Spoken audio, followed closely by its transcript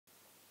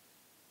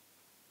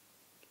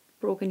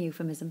Broken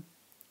euphemism.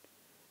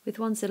 With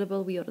one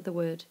syllable we utter the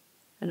word,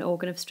 an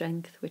organ of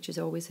strength which is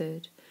always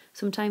heard.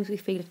 Sometimes we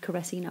feel it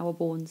caressing our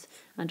bones,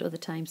 and other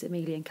times it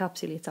merely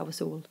encapsulates our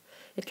soul.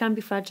 It can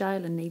be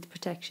fragile and needs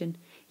protection,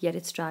 yet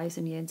it strives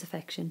and yearns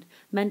affection.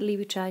 Mentally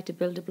we try to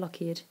build a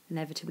blockade,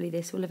 inevitably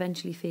this will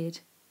eventually fade.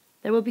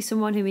 There will be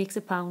someone who makes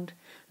a pound,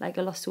 like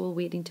a lost soul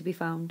waiting to be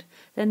found.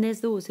 Then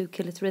there's those who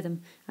kill its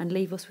rhythm and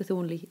leave us with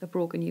only a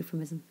broken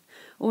euphemism.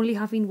 Only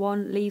having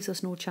one leaves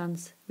us no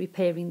chance,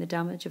 repairing the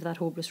damage of that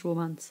hopeless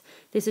romance.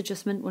 This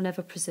adjustment will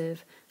never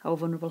preserve our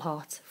vulnerable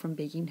hearts from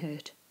being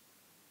hurt.